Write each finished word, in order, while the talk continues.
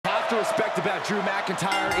to respect about Drew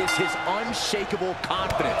McIntyre is his unshakable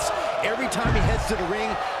confidence. Every time he heads to the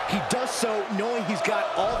ring, he does so knowing he's got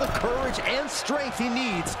all the courage and strength he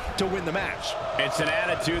needs to win the match. It's an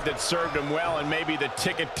attitude that served him well and maybe the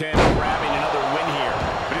ticket to grabbing another win here.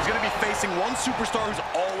 But he's going to be facing one superstar who's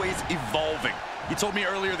always evolving. He told me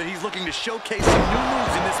earlier that he's looking to showcase some new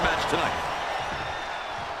moves in this match tonight.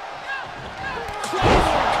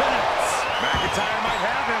 McIntyre might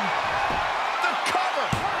have him. The cover.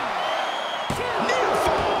 Near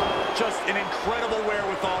fall. Just an incredible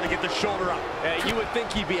wherewithal to get the shoulder up. You would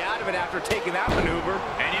think he'd be out of it after taking that maneuver.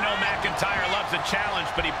 And you know McIntyre loves a challenge,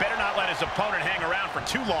 but he better not let his opponent hang around for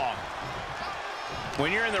too long.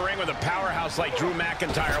 When you're in the ring with a powerhouse like Drew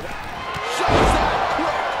McIntyre. Shows that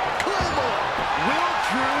quick. Claymore. Will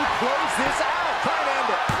Drew close this out? Try and end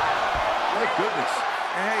it. My goodness.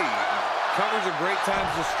 Hey, covers are great times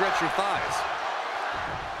to stretch your thighs.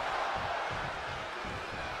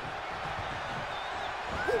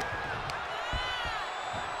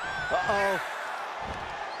 Uh-oh.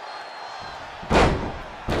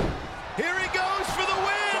 Here he goes for the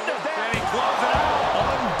win! And he closes it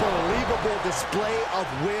out. Unbelievable display of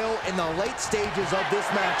will in the late stages of this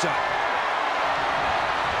matchup.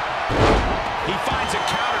 He finds a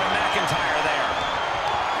counter to McIntyre there.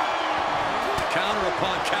 Counter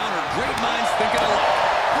upon counter. Great minds thinking alike.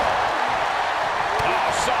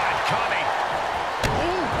 Oh, saw it coming.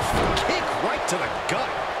 Ooh, kick right to the gut.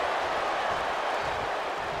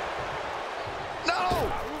 No!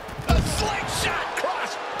 A slingshot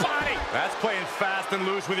cross body. That's playing fast and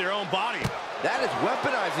loose with your own body. That is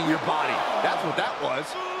weaponizing your body. That's what that was.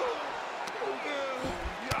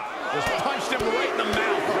 Just punched him right in the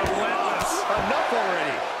mouth. Relentless. Enough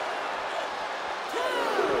already.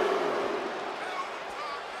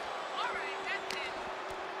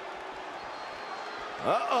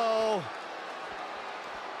 Uh-oh.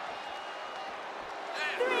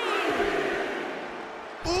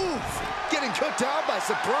 Oof. Getting cut down by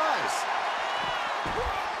surprise.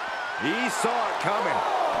 He saw it coming.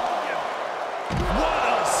 What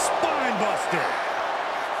a spine buster.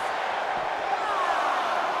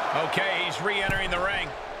 Okay, he's re-entering the ring.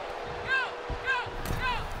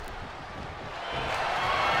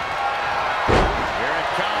 Here it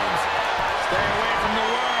comes. Stay away from the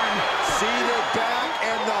worm. Seated back,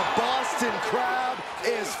 and the Boston crab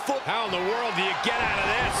is full. How in the world do you get out of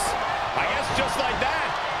this? I guess just like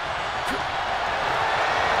that.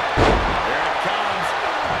 Here it comes.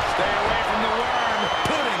 Stay away from the worm.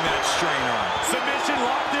 Putting that strain on. Submission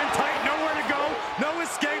locked in tight. Nowhere to go. No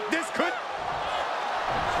escape. This could...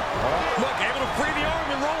 Look, able to free the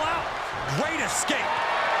arm and roll out. Great escape.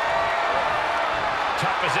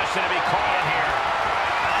 Tough position to be caught in here.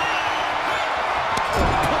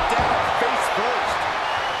 Put down face first.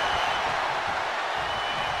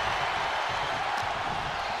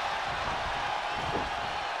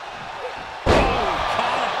 Oh,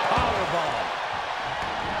 caught a powerbomb.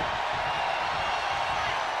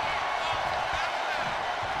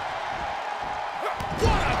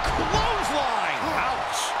 What a clothesline!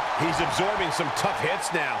 Ouch! He's absorbing some tough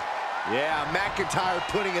hits now. Yeah, McIntyre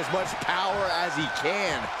putting as much power as he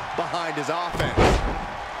can behind his offense.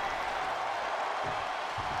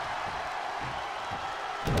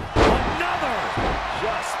 Another.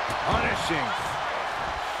 Just punishing.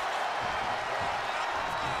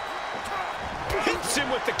 Hits him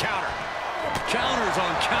with the counter. Counters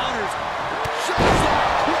on counters. Shows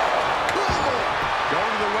that quick. Claymore.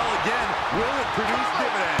 Going to the well again. Will it produce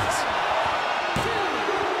dividends?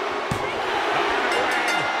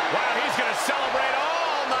 Wow, he's going to celebrate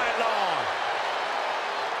all night long.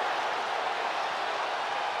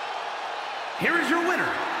 Here is your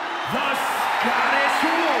winner, the Scottish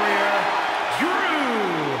Warrior,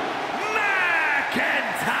 Drew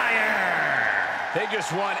McIntyre. They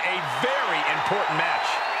just won a very important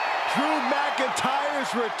match. Drew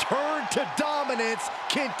McIntyre's return to dominance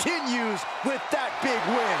continues with that big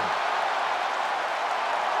win.